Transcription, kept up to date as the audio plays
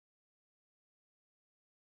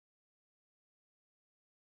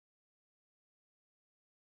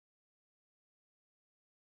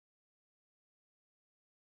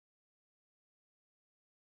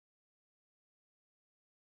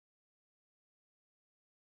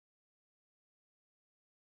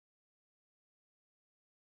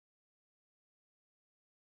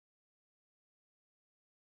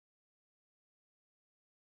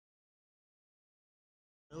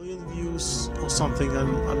million views or something.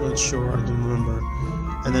 I'm not sure. I don't remember.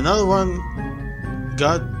 And another one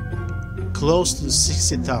got close to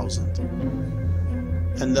 60,000.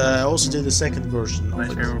 And I also did the second version. My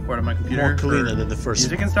screen record on my computer. More cleaner than the first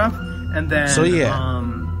music one. and stuff. And then so yeah.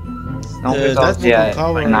 No, because that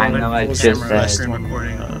I know I just last one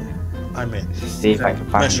I made. See if I can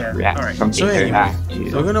find a react from so anyway,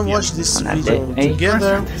 we're gonna watch this video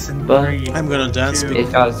together. But I'm gonna dance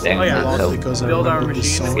because a lot because I remember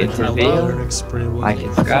this song and I love lyrics pretty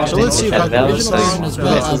well. So let's see how the original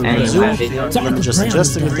is. Let me just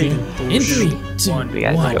adjust everything. In 3, 2, 1,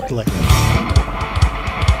 play.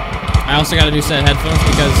 I also got a new set of headphones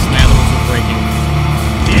because my other ones were breaking.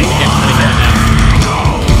 I kept putting it in.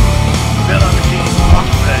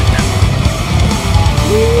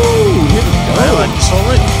 I like this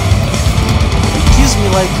already. It gives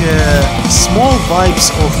me like small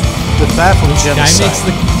vibes of the Path of Genocide. Guy makes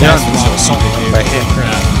the best rock song by him.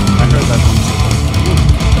 I heard that one too.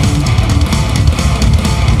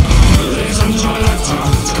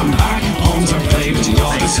 Come back home to play with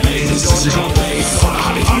your space.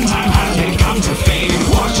 Fun time has become to fade.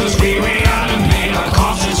 Watch us reanimate our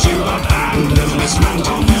corpses you abandon.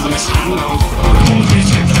 Mismantle, mishandle.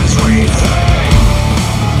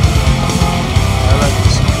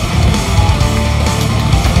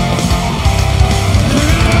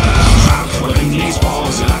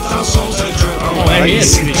 There he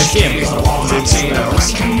is. I see him.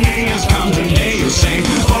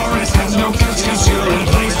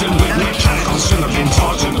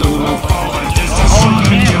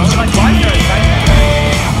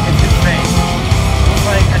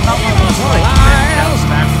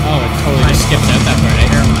 Oh, it totally just skips out that part, eh?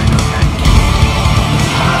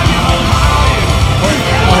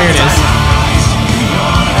 Oh, here it is.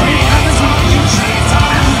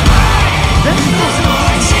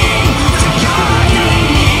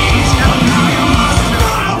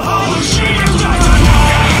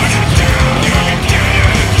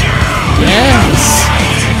 Yes!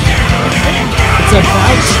 It's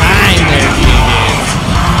about time there, DAGames.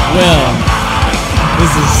 Will,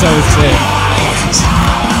 this is so sick.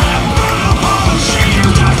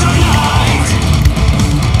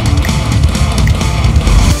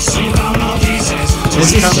 This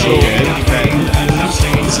is so good.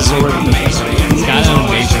 This is already the best. It's got an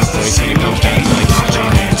amazing voice when it comes down to like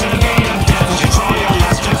screaming.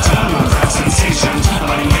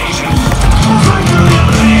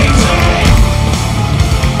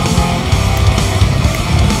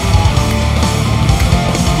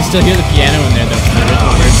 You still hear the piano in there though, from the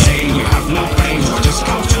original version.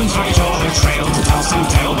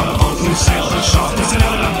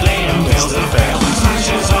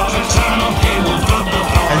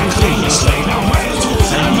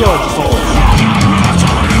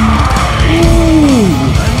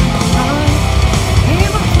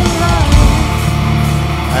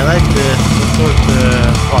 I like the fourth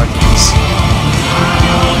part of this.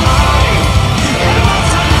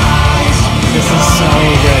 This is so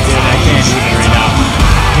good, dude. I can't even right now.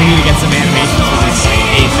 We need to get some animations for this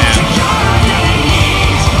ASAP.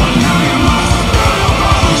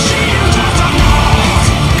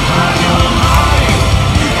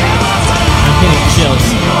 I'm getting chills.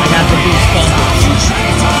 I got the goosebumps.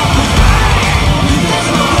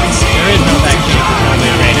 There is no backstage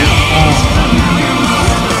moment right now.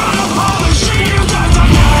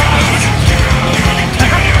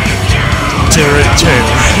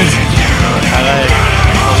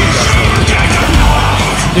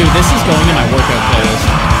 Dude, this is going in my workout playlist.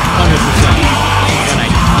 100%. When I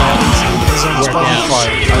work out.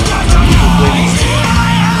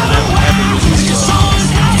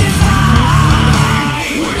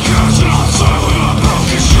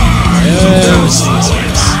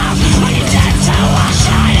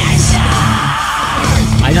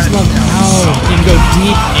 I just love how you can go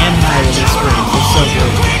deep and high with this screen. It's so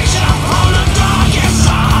good.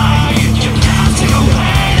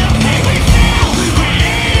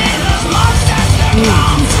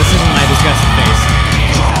 This isn't my disgusting face.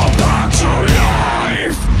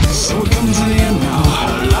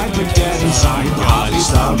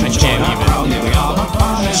 I can't even.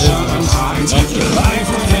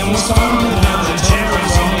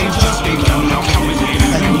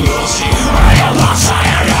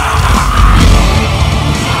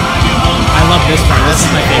 I love this part. This is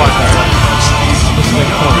my favorite part. This is like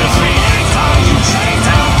a chorus.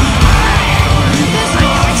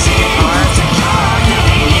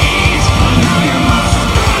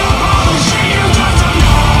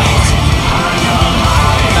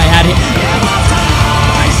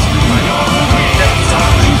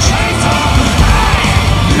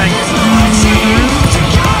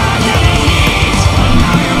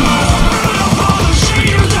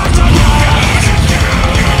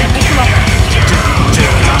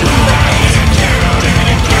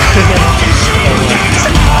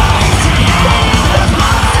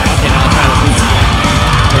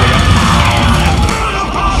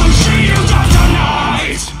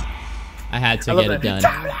 to get it done.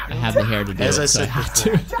 I have the hair to do it, so I have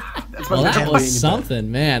to. Well, that was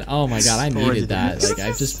something, man. Oh my god, I needed that. Like,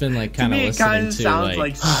 I've just been like kind of listening to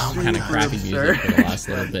like kind of crappy music for the last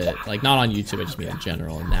little bit. Like, not on YouTube, I just mean in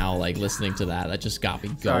general. And now, like, listening to that just got me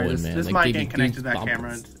going, man. This like, mic ain't connected to that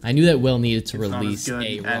camera. I knew that Will needed to it's release not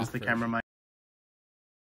as good a as the camera mic.